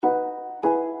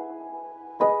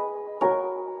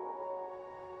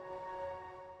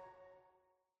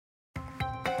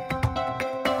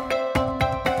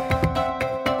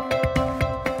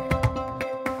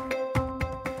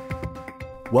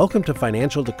Welcome to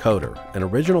Financial Decoder, an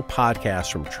original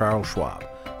podcast from Charles Schwab.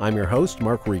 I'm your host,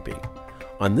 Mark Riepe.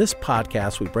 On this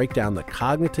podcast, we break down the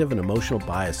cognitive and emotional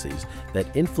biases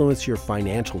that influence your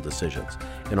financial decisions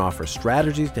and offer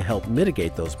strategies to help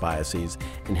mitigate those biases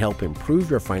and help improve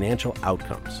your financial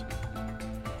outcomes.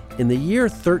 In the year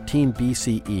 13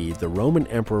 BCE, the Roman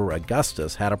Emperor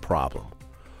Augustus had a problem.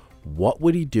 What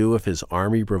would he do if his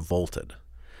army revolted?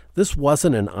 This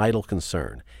wasn't an idle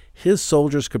concern. His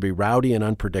soldiers could be rowdy and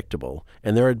unpredictable,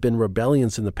 and there had been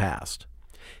rebellions in the past.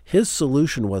 His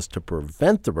solution was to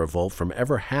prevent the revolt from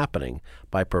ever happening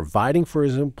by providing for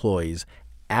his employees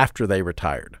after they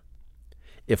retired.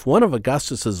 If one of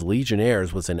Augustus's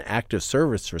legionnaires was in active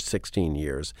service for 16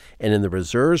 years and in the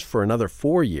reserves for another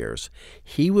 4 years,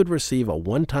 he would receive a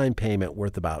one-time payment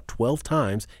worth about 12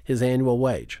 times his annual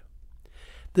wage.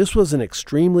 This was an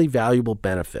extremely valuable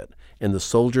benefit, and the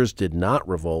soldiers did not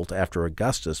revolt after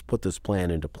Augustus put this plan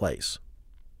into place.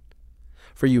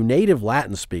 For you native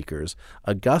Latin speakers,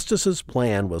 Augustus's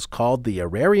plan was called the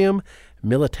Aerarium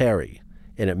Militari,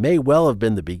 and it may well have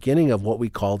been the beginning of what we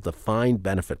call defined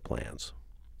benefit plans.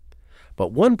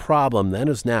 But one problem then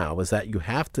as now is that you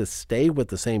have to stay with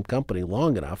the same company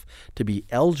long enough to be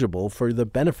eligible for the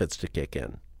benefits to kick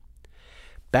in.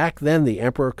 Back then, the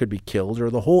emperor could be killed or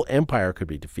the whole empire could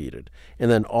be defeated, and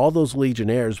then all those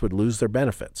legionnaires would lose their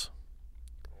benefits.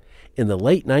 In the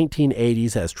late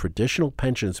 1980s, as traditional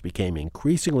pensions became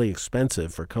increasingly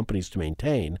expensive for companies to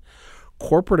maintain,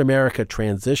 corporate America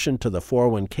transitioned to the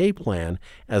 401k plan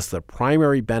as the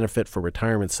primary benefit for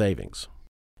retirement savings.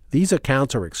 These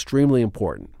accounts are extremely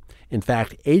important. In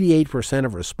fact, 88%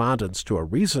 of respondents to a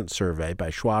recent survey by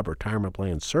Schwab Retirement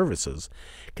Plan Services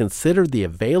considered the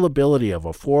availability of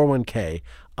a 401k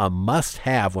a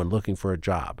must-have when looking for a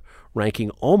job, ranking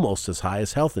almost as high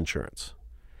as health insurance.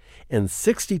 And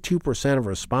 62% of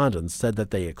respondents said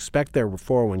that they expect their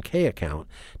 401k account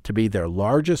to be their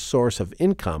largest source of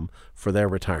income for their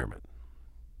retirement.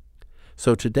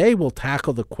 So today we'll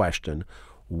tackle the question,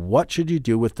 what should you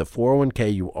do with the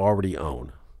 401k you already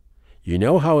own? You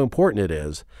know how important it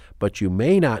is, but you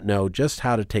may not know just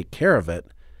how to take care of it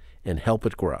and help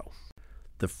it grow.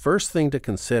 The first thing to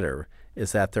consider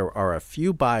is that there are a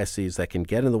few biases that can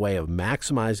get in the way of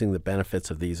maximizing the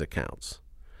benefits of these accounts.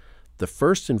 The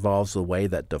first involves the way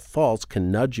that defaults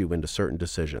can nudge you into certain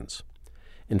decisions.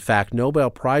 In fact, Nobel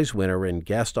Prize winner and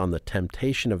guest on the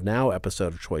Temptation of Now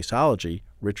episode of Choiceology,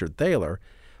 Richard Thaler,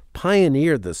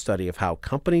 pioneered the study of how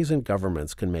companies and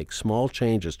governments can make small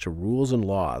changes to rules and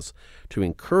laws to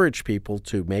encourage people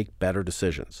to make better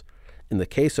decisions. In the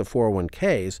case of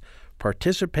 401ks,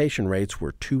 participation rates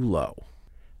were too low.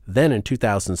 Then in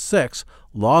 2006,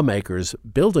 lawmakers,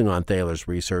 building on Thaler's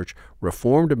research,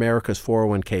 reformed America's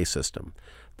 401k system.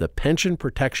 The Pension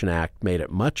Protection Act made it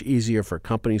much easier for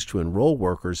companies to enroll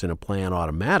workers in a plan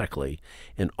automatically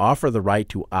and offer the right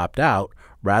to opt out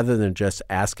rather than just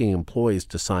asking employees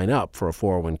to sign up for a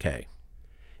 401k.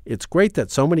 It's great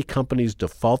that so many companies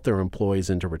default their employees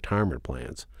into retirement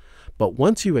plans, but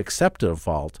once you accept a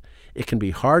default, it can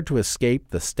be hard to escape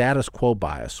the status quo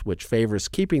bias, which favors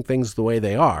keeping things the way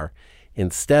they are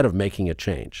instead of making a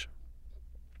change.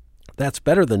 That's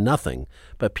better than nothing,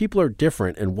 but people are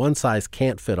different and one size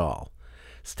can't fit all.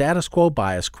 Status quo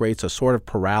bias creates a sort of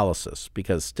paralysis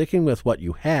because sticking with what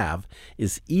you have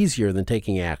is easier than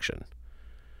taking action.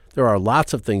 There are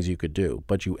lots of things you could do,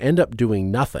 but you end up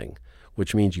doing nothing,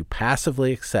 which means you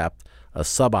passively accept a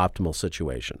suboptimal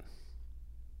situation.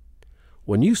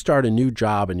 When you start a new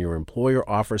job and your employer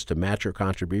offers to match your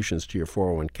contributions to your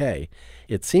 401k,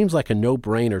 it seems like a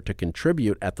no-brainer to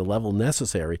contribute at the level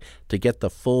necessary to get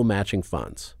the full matching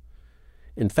funds.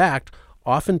 In fact,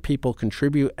 often people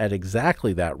contribute at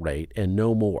exactly that rate and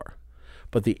no more,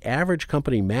 but the average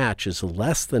company match is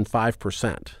less than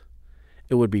 5%.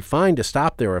 It would be fine to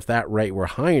stop there if that rate were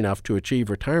high enough to achieve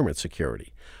retirement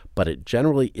security, but it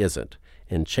generally isn't,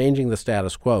 and changing the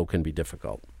status quo can be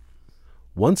difficult.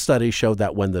 One study showed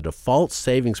that when the default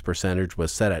savings percentage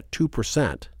was set at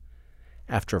 2%,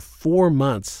 after 4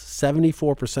 months,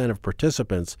 74% of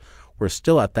participants were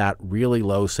still at that really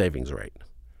low savings rate.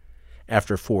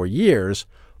 After 4 years,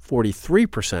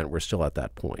 43% were still at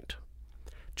that point.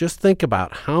 Just think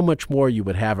about how much more you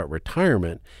would have at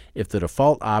retirement if the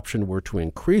default option were to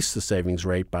increase the savings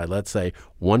rate by, let's say,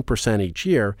 1% each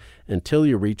year until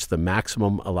you reach the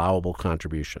maximum allowable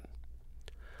contribution.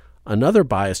 Another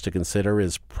bias to consider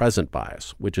is present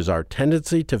bias, which is our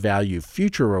tendency to value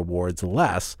future rewards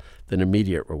less than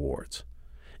immediate rewards.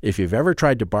 If you've ever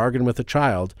tried to bargain with a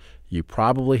child, you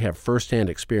probably have firsthand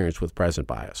experience with present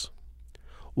bias.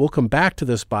 We'll come back to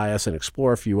this bias and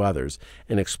explore a few others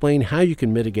and explain how you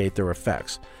can mitigate their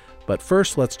effects. But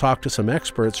first, let's talk to some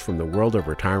experts from the world of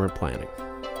retirement planning.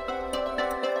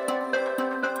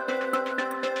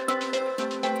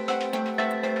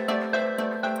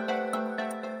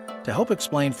 To help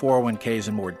explain 401ks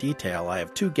in more detail, I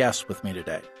have two guests with me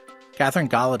today. Catherine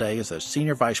Galladay is a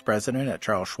Senior Vice President at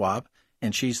Charles Schwab,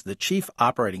 and she's the Chief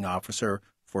Operating Officer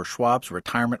for Schwab's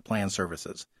Retirement Plan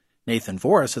Services. Nathan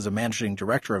Voris is a Managing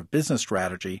Director of Business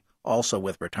Strategy, also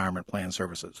with Retirement Plan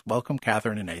Services. Welcome,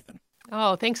 Catherine and Nathan.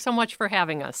 Oh, thanks so much for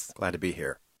having us. Glad to be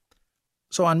here.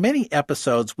 So on many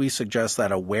episodes, we suggest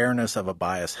that awareness of a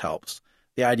bias helps.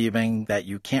 The idea being that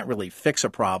you can't really fix a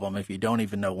problem if you don't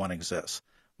even know one exists.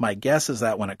 My guess is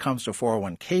that when it comes to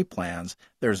 401k plans,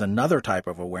 there's another type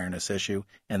of awareness issue,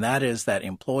 and that is that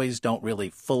employees don't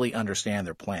really fully understand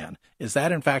their plan. Is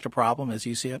that, in fact, a problem as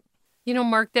you see it? You know,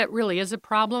 Mark, that really is a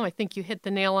problem. I think you hit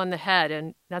the nail on the head,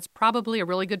 and that's probably a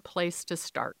really good place to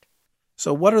start.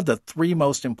 So what are the three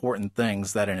most important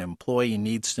things that an employee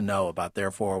needs to know about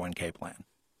their 401k plan?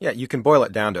 Yeah, you can boil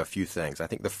it down to a few things. I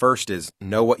think the first is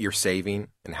know what you're saving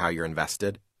and how you're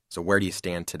invested. So where do you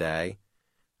stand today?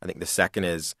 I think the second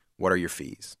is, what are your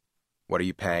fees? What are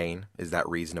you paying? Is that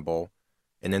reasonable?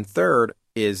 And then third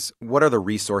is, what are the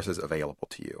resources available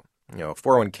to you?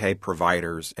 401k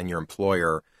providers and your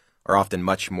employer are often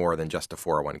much more than just a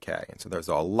 401k. And so there's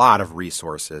a lot of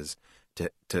resources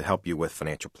to help you with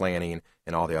financial planning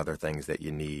and all the other things that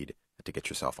you need to get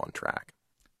yourself on track.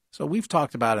 So we've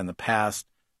talked about in the past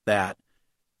that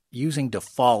using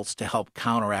defaults to help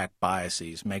counteract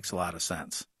biases makes a lot of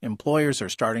sense. Employers are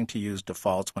starting to use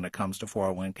defaults when it comes to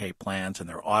 401k plans, and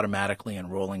they're automatically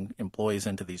enrolling employees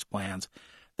into these plans.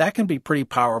 That can be pretty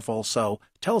powerful. So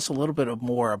tell us a little bit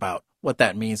more about what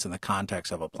that means in the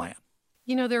context of a plan.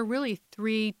 You know, there are really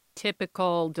three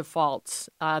typical defaults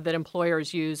that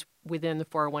employers use within the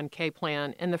 401k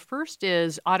plan. And the first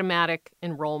is automatic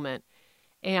enrollment,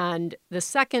 and the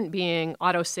second being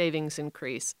auto savings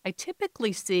increase. I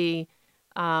typically see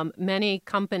many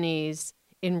companies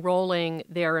enrolling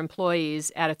their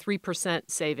employees at a 3%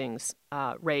 savings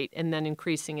rate and then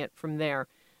increasing it from there.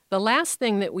 The last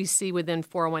thing that we see within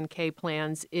 401k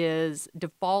plans is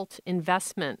default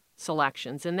investment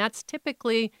selections, and that's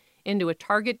typically into a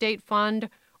target date fund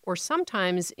or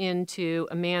sometimes into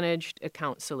a managed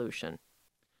account solution.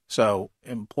 So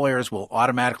employers will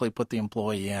automatically put the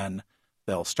employee in.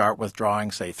 They'll start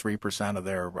withdrawing, say, 3% of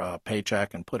their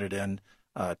paycheck and put it in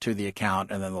to the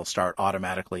account, and then they'll start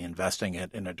automatically investing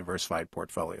it in a diversified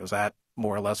portfolio. Is that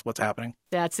more or less what's happening?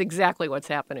 That's exactly what's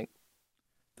happening.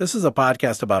 This is a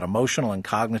podcast about emotional and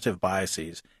cognitive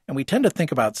biases, and we tend to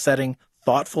think about setting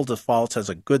thoughtful defaults as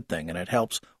a good thing, and it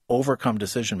helps overcome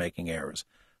decision-making errors.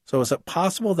 So is it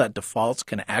possible that defaults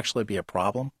can actually be a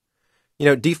problem?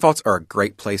 Defaults are a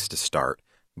great place to start.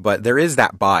 But there is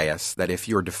that bias that if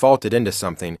you're defaulted into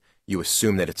something, you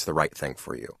assume that it's the right thing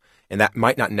for you. And that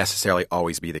might not necessarily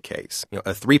always be the case.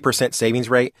 A 3% savings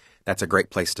rate, that's a great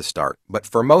place to start. But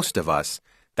for most of us,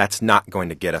 that's not going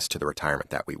to get us to the retirement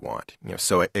that we want.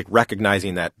 So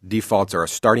recognizing that defaults are a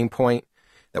starting point,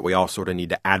 that we all sort of need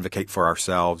to advocate for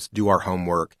ourselves, do our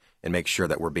homework, and make sure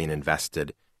that we're being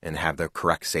invested and have the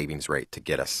correct savings rate to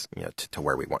get us to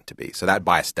where we want to be. So that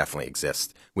bias definitely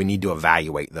exists. We need to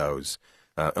evaluate those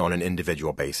on an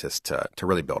individual basis to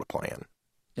really build a plan.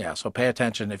 Yeah, so pay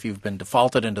attention. If you've been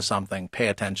defaulted into something, pay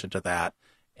attention to that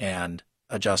and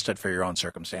adjust it for your own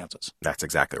circumstances. That's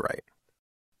exactly right.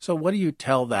 So what do you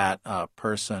tell that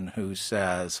person who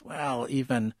says, well,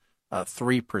 even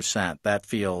 3%, that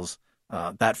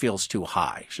feels too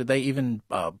high? Should they even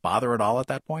bother at all at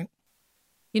that point?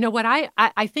 You know what,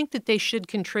 I think that they should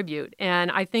contribute.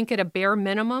 And I think at a bare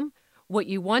minimum, what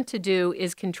you want to do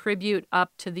is contribute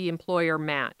up to the employer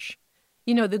match.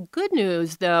 The good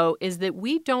news, though, is that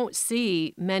we don't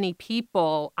see many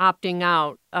people opting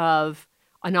out of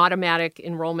an automatic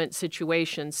enrollment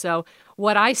situation. So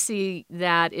what I see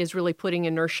that is really putting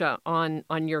inertia on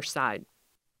your side.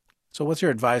 So what's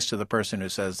your advice to the person who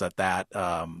says that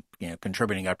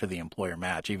contributing up to the employer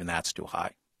match, even that's too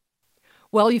high?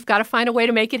 Well, you've got to find a way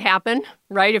to make it happen,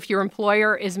 right? If your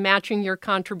employer is matching your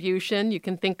contribution, you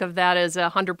can think of that as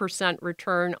a 100%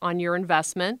 return on your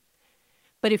investment.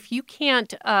 But if you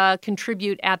can't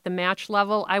contribute at the match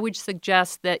level, I would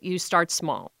suggest that you start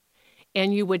small.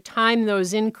 And you would time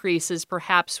those increases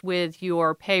perhaps with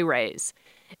your pay raise.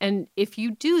 And if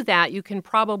you do that, you can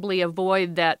probably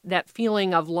avoid that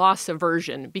feeling of loss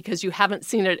aversion because you haven't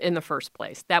seen it in the first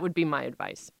place. That would be my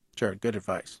advice. Sure, good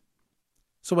advice.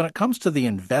 So when it comes to the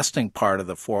investing part of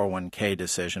the 401k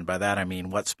decision, by that I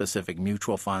mean what specific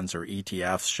mutual funds or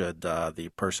ETFs should the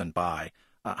person buy,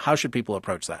 how should people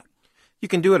approach that? You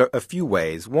can do it a few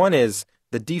ways. One is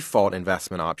the default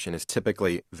investment option is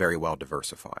typically very well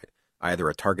diversified, either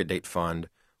a target date fund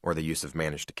or the use of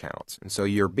managed accounts. And so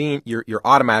you're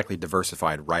automatically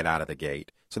diversified right out of the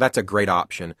gate. So that's a great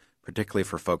option, particularly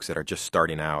for folks that are just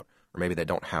starting out, or maybe they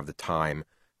don't have the time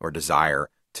or desire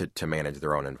to manage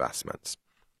their own investments.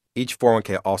 Each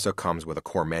 401k also comes with a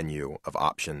core menu of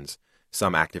options,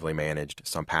 some actively managed,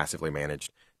 some passively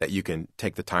managed, that you can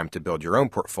take the time to build your own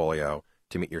portfolio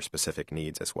to meet your specific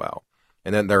needs as well.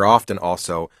 And then there are often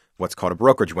also what's called a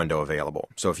brokerage window available.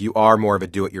 So if you are more of a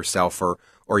do-it-yourselfer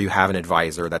or you have an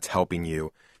advisor that's helping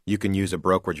you, you can use a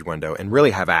brokerage window and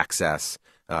really have access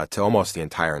to almost the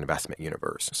entire investment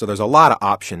universe. So there's a lot of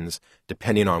options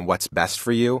depending on what's best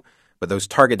for you, but those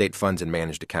target date funds and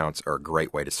managed accounts are a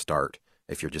great way to start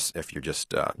if you're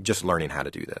just learning how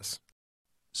to do this.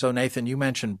 So Nathan, you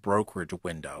mentioned brokerage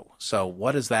window. So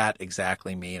what does that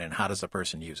exactly mean, and how does a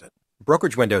person use it?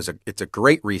 Brokerage window it's a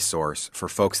great resource for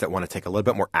folks that want to take a little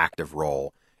bit more active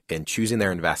role in choosing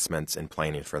their investments and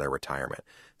planning for their retirement.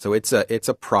 So it's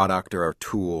a product or a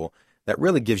tool that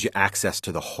really gives you access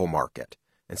to the whole market.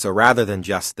 And so rather than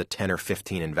just the 10 or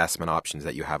 15 investment options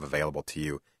that you have available to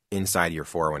you inside your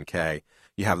 401k,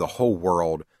 you have the whole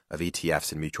world of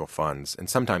ETFs and mutual funds, and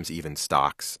sometimes even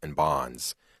stocks and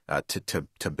bonds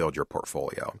to build your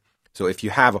portfolio. So if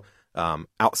you have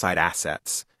outside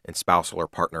assets and spousal or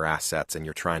partner assets and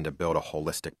you're trying to build a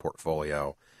holistic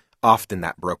portfolio, often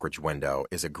that brokerage window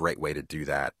is a great way to do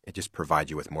that. It just provides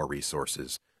you with more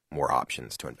resources, more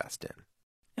options to invest in.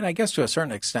 And I guess to a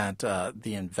certain extent,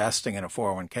 the investing in a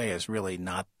 401k is really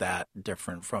not that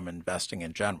different from investing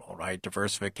in general, right?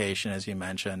 Diversification, as you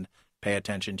mentioned, pay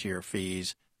attention to your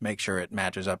fees, make sure it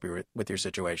matches up with your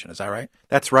situation. Is that right?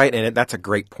 That's right, and that's a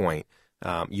great point.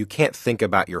 You can't think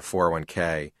about your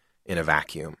 401k in a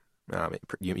vacuum.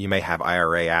 You may have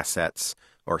IRA assets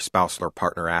or spousal or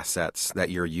partner assets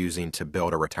that you're using to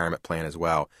build a retirement plan as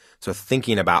well. So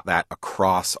thinking about that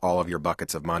across all of your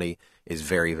buckets of money is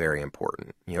very, very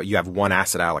important. You have one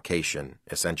asset allocation,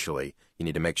 essentially. You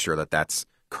need to make sure that that's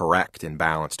correct and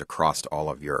balanced across all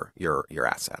of your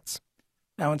assets.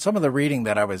 Now, in some of the reading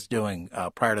that I was doing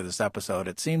prior to this episode,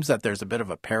 it seems that there's a bit of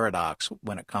a paradox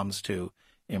when it comes to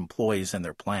employees and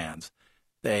their plans.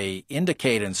 They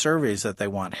indicate in surveys that they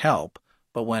want help,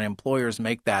 but when employers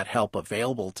make that help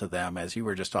available to them, as you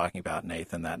were just talking about,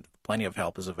 Nathan, that plenty of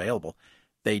help is available,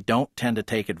 they don't tend to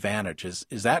take advantage. Is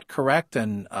that correct?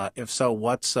 And if so,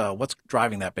 what's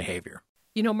driving that behavior?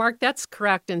 Mark, that's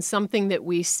correct, and something that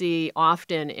we see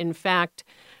often. In fact,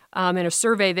 in a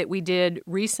survey that we did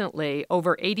recently,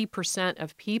 over 80%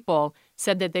 of people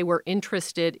said that they were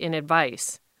interested in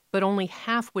advice, but only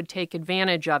half would take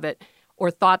advantage of it or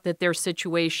thought that their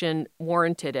situation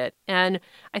warranted it. And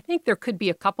I think there could be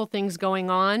a couple things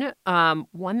going on.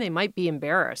 One, they might be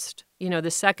embarrassed.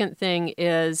 The second thing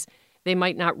is they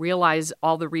might not realize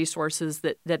all the resources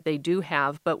that they do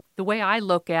have. But the way I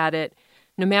look at it,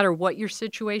 no matter what your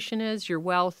situation is, your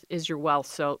wealth is your wealth.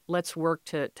 So let's work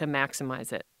to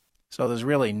maximize it. So there's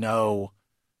really no,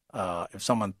 if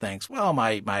someone thinks, well,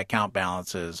 my account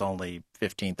balance is only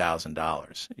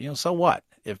 $15,000, so what?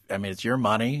 It's your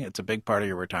money. It's a big part of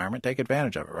your retirement. Take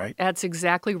advantage of it, right? That's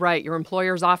exactly right. Your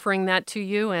employer's offering that to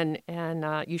you, and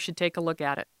you should take a look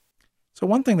at it. So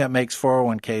one thing that makes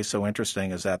 401k so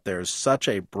interesting is that there's such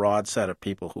a broad set of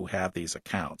people who have these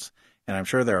accounts. And I'm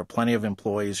sure there are plenty of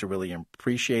employees who really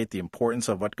appreciate the importance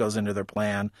of what goes into their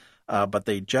plan, but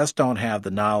they just don't have the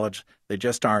knowledge. They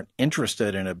just aren't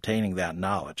interested in obtaining that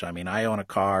knowledge. I own a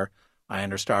car. I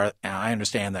understand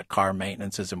that car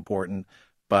maintenance is important,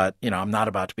 but I'm not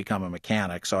about to become a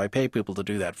mechanic, so I pay people to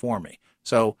do that for me.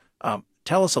 So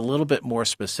tell us a little bit more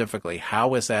specifically,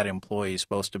 how is that employee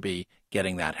supposed to be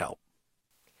getting that help?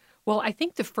 Well, I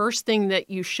think the first thing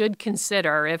that you should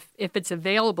consider, if it's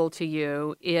available to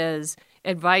you, is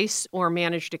advice or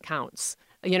managed accounts.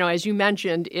 As you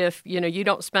mentioned, if you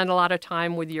don't spend a lot of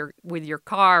time with your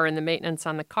car and the maintenance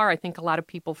on the car, I think a lot of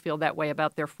people feel that way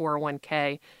about their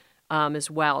 401k as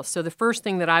well. So the first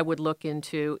thing that I would look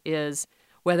into is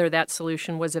whether that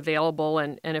solution was available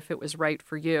and if it was right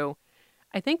for you.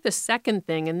 I think the second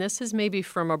thing, and this is maybe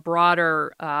from a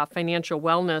broader financial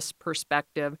wellness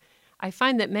perspective, I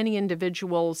find that many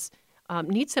individuals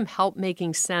need some help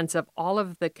making sense of all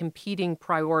of the competing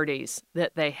priorities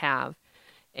that they have.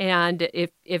 And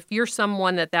if you're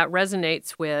someone that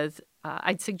resonates with,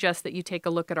 I'd suggest that you take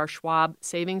a look at our Schwab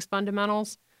Savings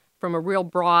Fundamentals. From a real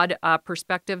broad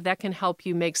perspective, that can help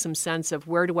you make some sense of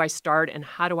where do I start and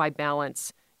how do I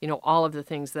balance, all of the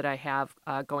things that I have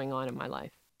going on in my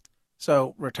life.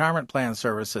 So retirement plan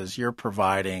services, you're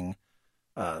providing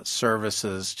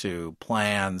services to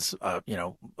plans,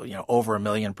 over 1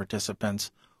 million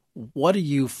participants. What do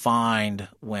you find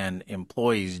when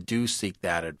employees do seek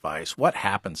that advice? What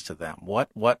happens to them?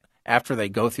 What after they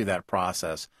go through that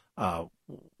process,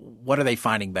 what are they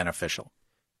finding beneficial?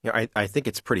 I think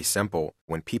it's pretty simple.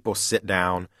 When people sit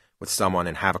down with someone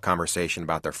and have a conversation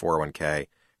about their 401k,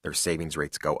 their savings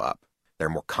rates go up. They're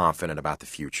more confident about the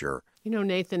future.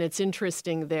 Nathan, it's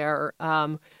interesting there.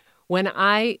 When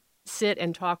I sit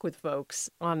and talk with folks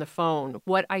on the phone,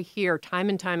 what I hear time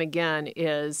and time again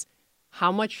is,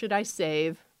 how much should I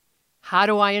save? How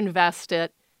do I invest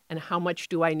it? And how much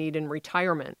do I need in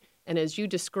retirement? And as you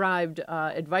described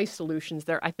advice solutions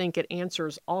there, I think it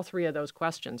answers all three of those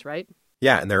questions, right?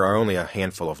 Yeah, and there are only a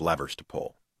handful of levers to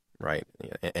pull, right?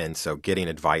 And so getting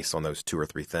advice on those 2 or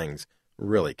 3 things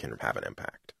really can have an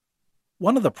impact.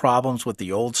 One of the problems with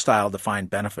the old style defined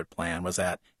benefit plan was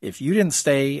that if you didn't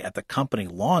stay at the company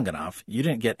long enough, you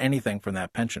didn't get anything from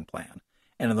that pension plan.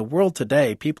 And in the world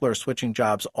today, people are switching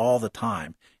jobs all the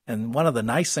time. And one of the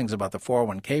nice things about the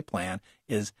 401k plan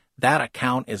is that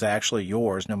account is actually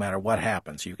yours no matter what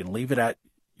happens. You can leave it at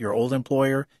your old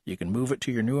employer, you can move it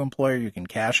to your new employer, you can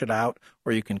cash it out,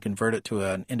 or you can convert it to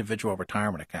an individual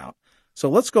retirement account. So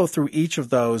let's go through each of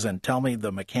those and tell me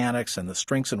the mechanics and the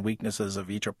strengths and weaknesses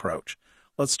of each approach.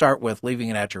 Let's start with leaving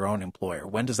it at your own employer.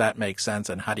 When does that make sense,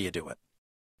 and how do you do it?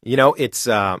 It's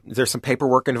there's some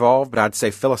paperwork involved, but I'd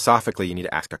say philosophically you need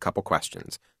to ask a couple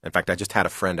questions. In fact, I just had a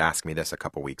friend ask me this a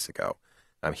couple weeks ago.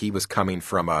 He was coming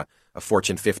from a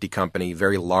Fortune 50 company,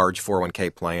 very large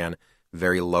 401k plan,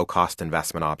 very low-cost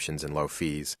investment options and low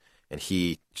fees, and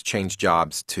he changed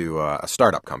jobs to a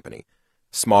startup company.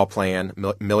 Small plan,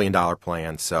 $1 million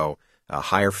plan, so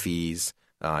higher fees,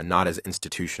 not as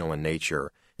institutional in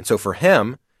nature. And so for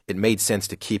him, it made sense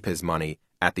to keep his money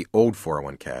at the old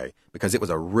 401k because it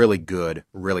was a really good,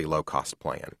 really low-cost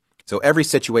plan. So every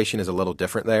situation is a little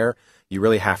different there. You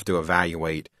really have to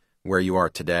evaluate where you are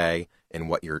today and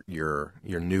what your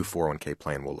new 401k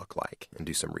plan will look like and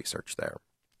do some research there.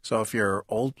 So if your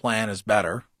old plan is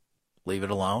better, leave it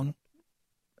alone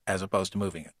as opposed to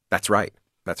moving it. That's right.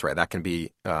 That can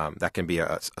be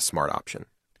a smart option.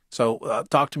 So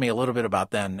talk to me a little bit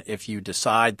about then if you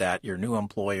decide that your new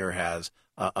employer has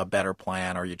a better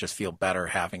plan, or you just feel better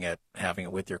having it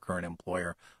with your current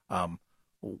employer.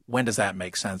 When does that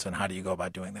make sense, and how do you go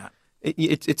about doing that?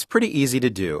 It's pretty easy to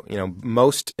do.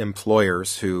 Most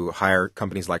employers who hire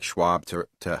companies like Schwab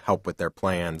to help with their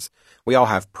plans, we all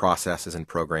have processes and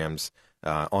programs,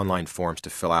 online forms to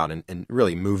fill out and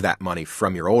really move that money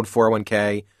from your old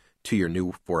 401k to your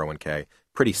new 401k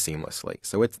pretty seamlessly.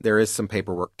 So there is some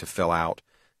paperwork to fill out,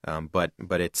 but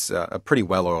it's a pretty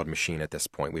well-oiled machine at this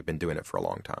point. We've been doing it for a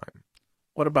long time.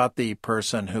 What about the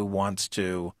person who wants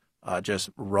to just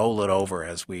roll it over,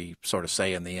 as we sort of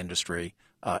say in the industry,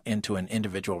 into an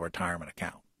individual retirement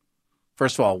account?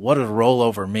 First of all, what does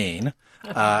rollover mean?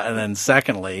 And then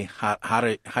secondly, how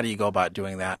do you go about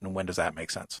doing that, and when does that make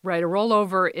sense? Right. A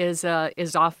rollover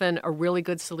is often a really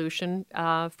good solution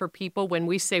for people. When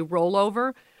we say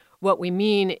rollover, what we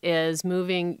mean is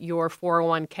moving your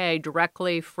 401k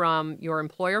directly from your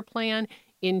employer plan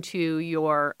into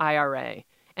your IRA.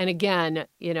 And again,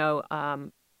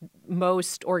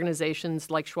 most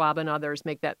organizations like Schwab and others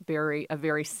make that a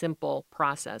very simple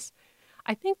process.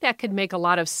 I think that could make a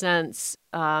lot of sense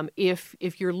if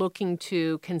you're looking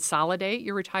to consolidate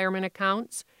your retirement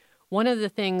accounts. One of the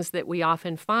things that we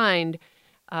often find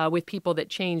with people that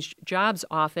change jobs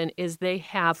often is they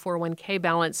have 401k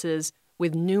balances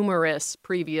with numerous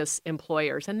previous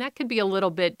employers, and that could be a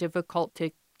little bit difficult to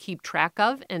keep track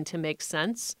of and to make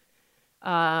sense.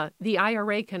 The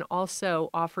IRA can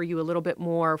also offer you a little bit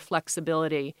more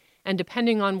flexibility. And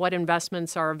depending on what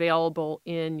investments are available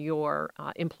in your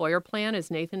employer plan, as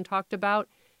Nathan talked about,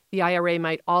 the IRA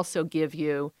might also give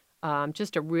you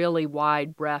just a really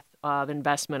wide breadth of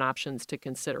investment options to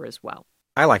consider as well.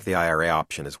 I like the IRA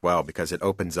option as well because it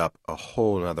opens up a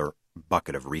whole other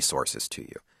bucket of resources to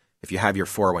you. If you have your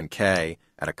 401k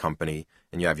at a company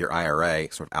and you have your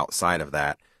IRA sort of outside of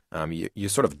that, you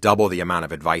sort of double the amount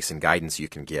of advice and guidance you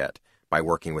can get by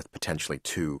working with potentially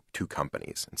two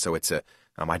companies. And so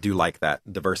I do like that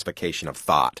diversification of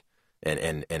thought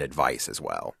and advice as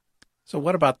well. So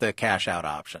what about the cash out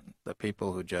option? The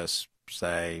people who just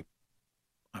say,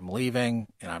 I'm leaving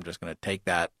and I'm just going to take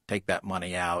that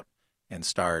money out and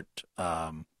start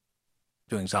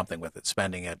doing something with it,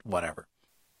 spending it, whatever.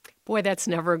 Boy, that's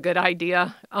never a good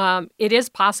idea. It is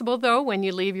possible, though, when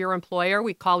you leave your employer.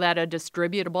 We call that a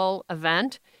distributable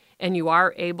event, and you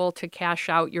are able to cash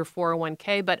out your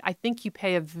 401k. But I think you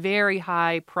pay a very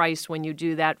high price when you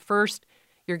do that. First,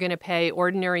 you're going to pay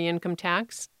ordinary income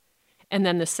tax. And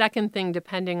then the second thing,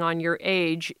 depending on your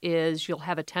age, is you'll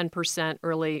have a 10%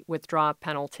 early withdrawal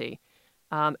penalty.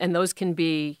 And those can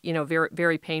be, very,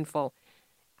 very painful.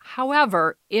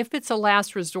 However, if it's a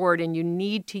last resort and you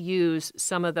need to use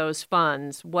some of those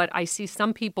funds, what I see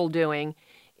some people doing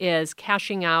is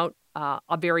cashing out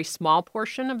a very small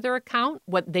portion of their account,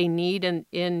 what they need in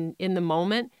the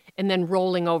moment, and then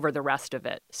rolling over the rest of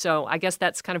it. So I guess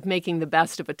that's kind of making the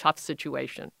best of a tough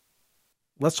situation.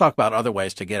 Let's talk about other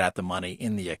ways to get at the money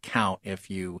in the account if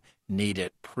you need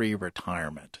it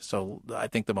pre-retirement. So I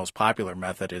think the most popular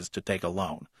method is to take a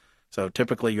loan. So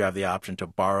typically you have the option to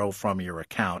borrow from your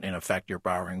account. In effect, you're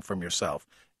borrowing from yourself.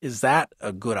 Is that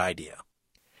a good idea?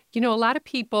 A lot of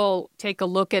people take a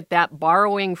look at that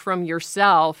borrowing from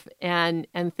yourself and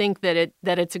think that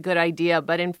it's a good idea.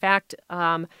 But in fact,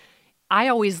 I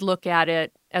always look at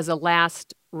it as a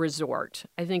last resort.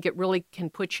 I think it really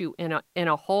can put you in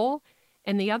a hole.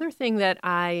 And the other thing that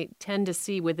I tend to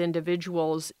see with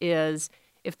individuals is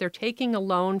if they're taking a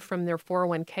loan from their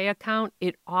 401k account,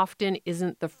 it often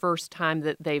isn't the first time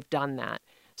that they've done that.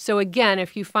 So again,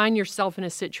 if you find yourself in a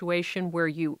situation where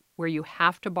you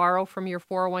have to borrow from your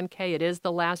 401k, it is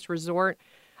the last resort,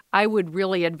 I would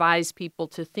really advise people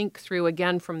to think through,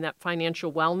 again, from that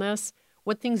financial wellness,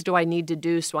 what things do I need to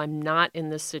do so I'm not in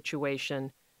this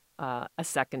situation a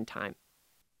second time?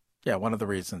 Yeah, one of the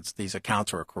reasons these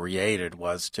accounts were created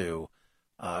was to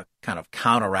kind of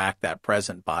counteract that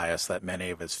present bias that many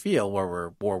of us feel, where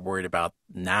we're more worried about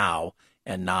now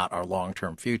and not our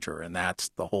long-term future. And that's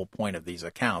the whole point of these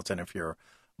accounts. And if you're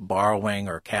borrowing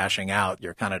or cashing out,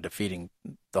 you're kind of defeating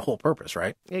the whole purpose,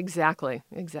 right? Exactly.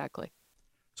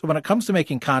 So when it comes to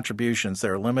making contributions,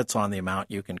 there are limits on the amount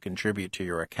you can contribute to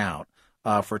your account.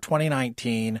 For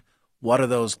 2019, what are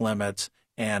those limits,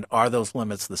 and are those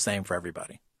limits the same for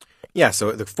everybody? Yeah,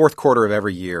 so the fourth quarter of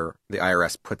every year, the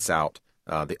IRS puts out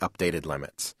the updated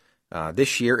limits.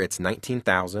 This year, it's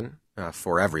 $19,000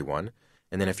 for everyone.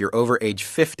 And then if you're over age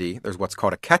 50, there's what's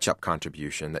called a catch-up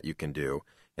contribution that you can do,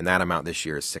 and that amount this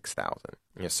year is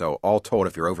 $6,000. So all told,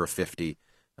 if you're over 50,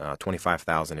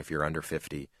 $25,000 if you're under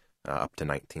 50, up to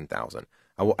 $19,000.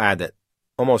 I will add that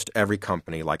almost every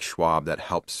company like Schwab that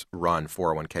helps run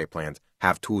 401k plans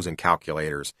have tools and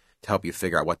calculators to help you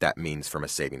figure out what that means from a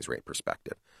savings rate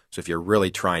perspective. So if you're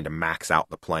really trying to max out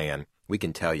the plan, we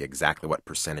can tell you exactly what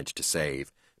percentage to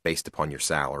save based upon your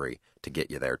salary to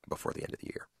get you there before the end of the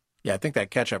year. Yeah, I think that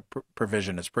catch-up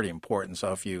provision is pretty important.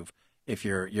 So if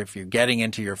you're getting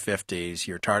into your 50s,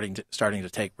 you're starting to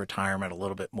take retirement a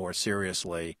little bit more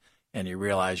seriously, and you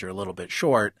realize you're a little bit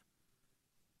short,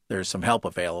 there's some help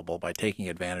available by taking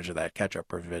advantage of that catch-up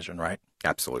provision, right?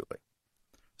 Absolutely.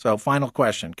 So final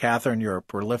question. Catherine, you're a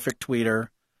prolific tweeter.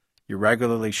 You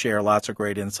regularly share lots of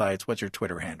great insights. What's your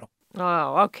Twitter handle?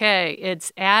 Oh, okay.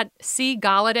 It's at C.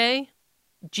 Golladay,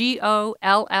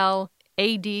 GOLLADAYCS.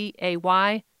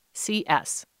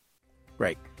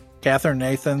 Great. Catherine,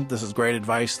 Nathan, this is great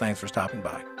advice. Thanks for stopping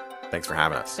by. Thanks for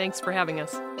having us. Thanks for having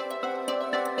us.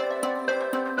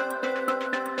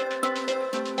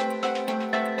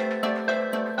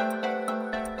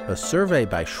 A survey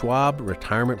by Schwab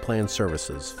Retirement Plan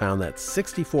Services found that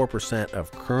 64% of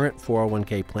current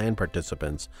 401k plan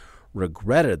participants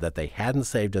regretted that they hadn't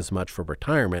saved as much for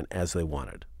retirement as they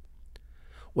wanted.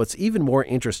 What's even more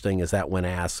interesting is that when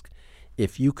asked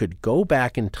if you could go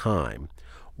back in time,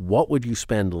 what would you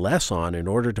spend less on in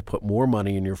order to put more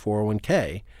money in your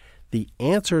 401k, the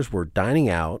answers were dining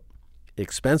out,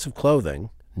 expensive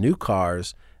clothing, new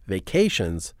cars,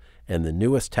 vacations, and the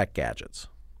newest tech gadgets.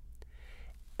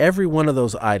 Every one of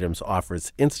those items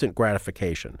offers instant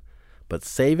gratification, but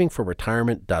saving for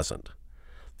retirement doesn't.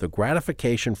 The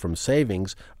gratification from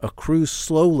savings accrues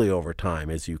slowly over time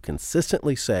as you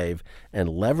consistently save and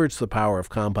leverage the power of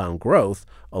compound growth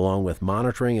along with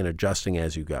monitoring and adjusting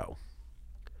as you go.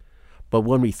 But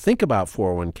when we think about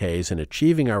 401ks and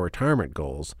achieving our retirement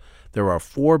goals, there are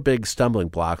 4 big stumbling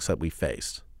blocks that we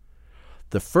face.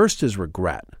 The first is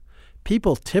regret.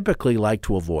 People typically like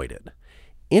to avoid it.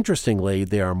 Interestingly,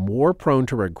 they are more prone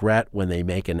to regret when they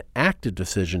make an active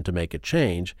decision to make a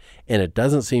change and it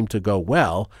doesn't seem to go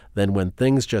well than when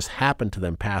things just happen to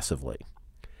them passively.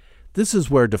 This is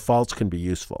where defaults can be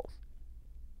useful.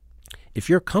 If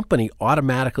your company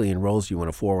automatically enrolls you in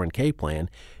a 401k plan,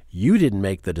 you didn't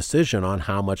make the decision on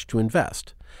how much to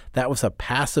invest. That was a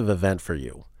passive event for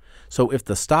you. So if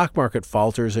the stock market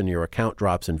falters and your account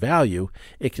drops in value,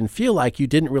 it can feel like you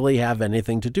didn't really have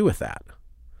anything to do with that.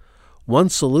 One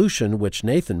solution, which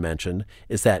Nathan mentioned,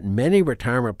 is that many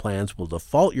retirement plans will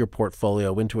default your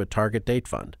portfolio into a target date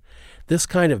fund. This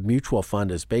kind of mutual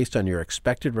fund is based on your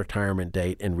expected retirement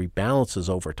date and rebalances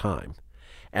over time.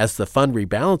 As the fund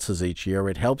rebalances each year,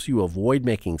 it helps you avoid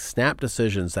making snap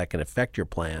decisions that can affect your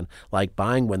plan, like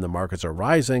buying when the markets are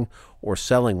rising or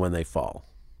selling when they fall.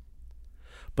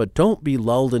 But don't be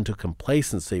lulled into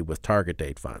complacency with target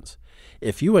date funds.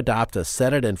 If you adopt a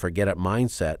set-it-and-forget-it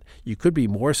mindset, you could be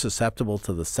more susceptible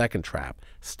to the second trap,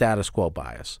 status quo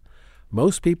bias.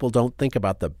 Most people don't think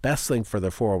about the best thing for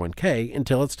their 401k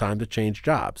until it's time to change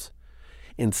jobs.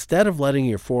 Instead of letting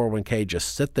your 401k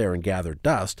just sit there and gather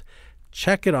dust,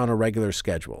 check it on a regular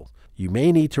schedule. You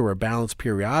may need to rebalance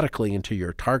periodically into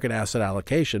your target asset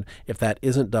allocation if that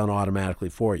isn't done automatically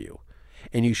for you.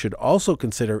 And you should also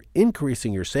consider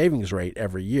increasing your savings rate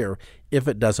every year if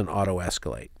it doesn't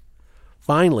auto-escalate.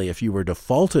 Finally, if you were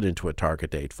defaulted into a target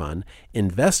date fund,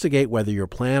 investigate whether your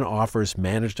plan offers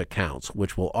managed accounts,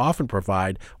 which will often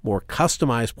provide more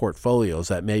customized portfolios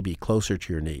that may be closer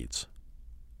to your needs.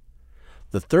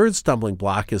 The third stumbling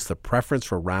block is the preference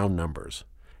for round numbers.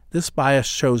 This bias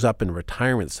shows up in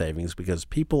retirement savings because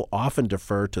people often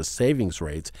defer to savings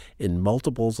rates in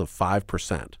multiples of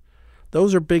 5%.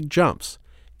 Those are big jumps.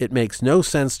 It makes no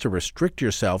sense to restrict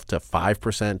yourself to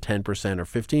 5%, 10%, or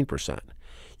 15%.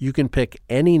 You can pick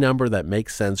any number that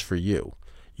makes sense for you.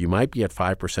 You might be at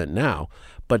 5% now,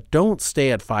 but don't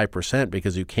stay at 5%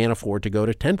 because you can't afford to go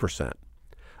to 10%.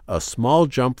 A small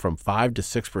jump from 5 to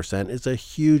 6% is a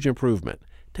huge improvement.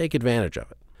 Take advantage of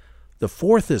it. The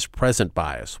fourth is present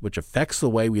bias, which affects the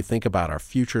way we think about our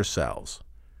future selves.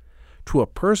 To a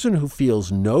person who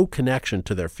feels no connection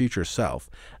to their future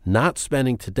self, not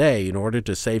spending today in order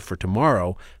to save for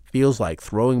tomorrow feels like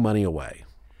throwing money away.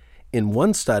 In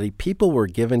one study, people were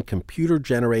given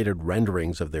computer-generated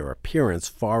renderings of their appearance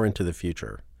far into the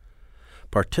future.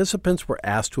 Participants were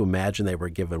asked to imagine they were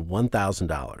given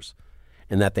 $1,000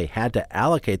 and that they had to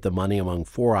allocate the money among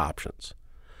 4 options: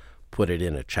 put it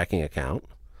in a checking account,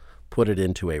 put it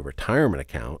into a retirement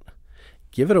account,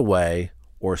 give it away,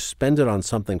 or spend it on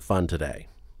something fun today.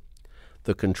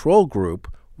 The control group,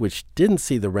 which didn't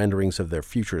see the renderings of their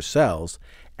future selves,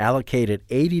 allocated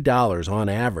 $80 on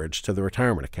average to the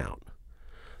retirement account.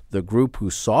 The group who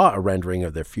saw a rendering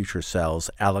of their future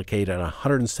selves allocated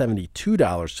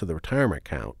 $172 to the retirement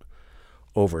account,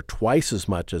 over twice as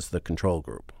much as the control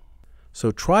group.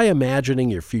 So try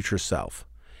imagining your future self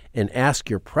and ask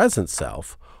your present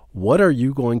self, what are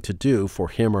you going to do for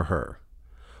him or her?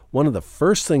 One of the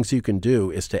first things you can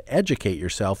do is to educate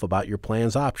yourself about your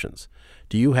plan's options.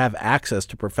 Do you have access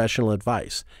to professional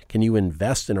advice? Can you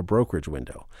invest in a brokerage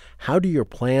window? How do your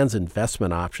plan's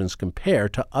investment options compare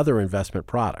to other investment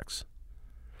products?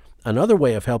 Another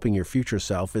way of helping your future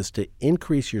self is to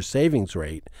increase your savings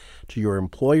rate to your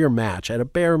employer match at a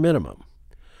bare minimum.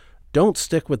 Don't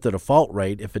stick with the default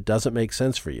rate if it doesn't make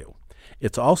sense for you.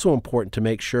 It's also important to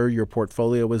make sure your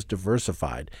portfolio is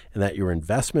diversified and that your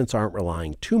investments aren't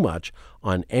relying too much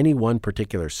on any one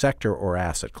particular sector or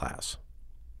asset class.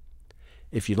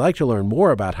 If you'd like to learn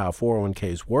more about how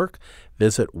 401ks work,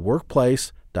 visit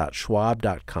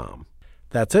workplace.schwab.com.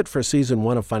 That's it for Season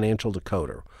 1 of Financial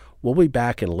Decoder. We'll be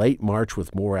back in late March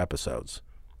with more episodes.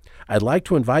 I'd like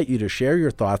to invite you to share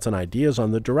your thoughts and ideas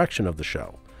on the direction of the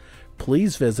show.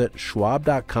 Please visit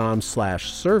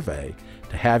schwab.com/survey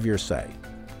to have your say.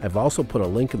 I've also put a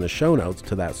link in the show notes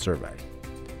to that survey.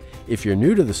 If you're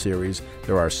new to the series,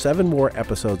 there are 7 more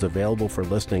episodes available for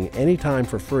listening anytime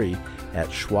for free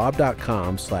at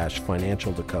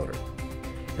schwab.com/financial decoder.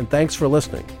 And thanks for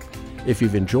listening. If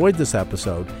you've enjoyed this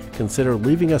episode, consider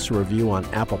leaving us a review on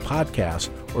Apple Podcasts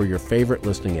or your favorite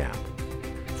listening app.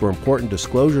 For important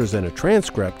disclosures and a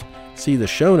transcript, see the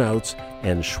show notes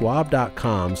and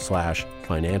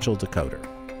schwab.com/financial decoder.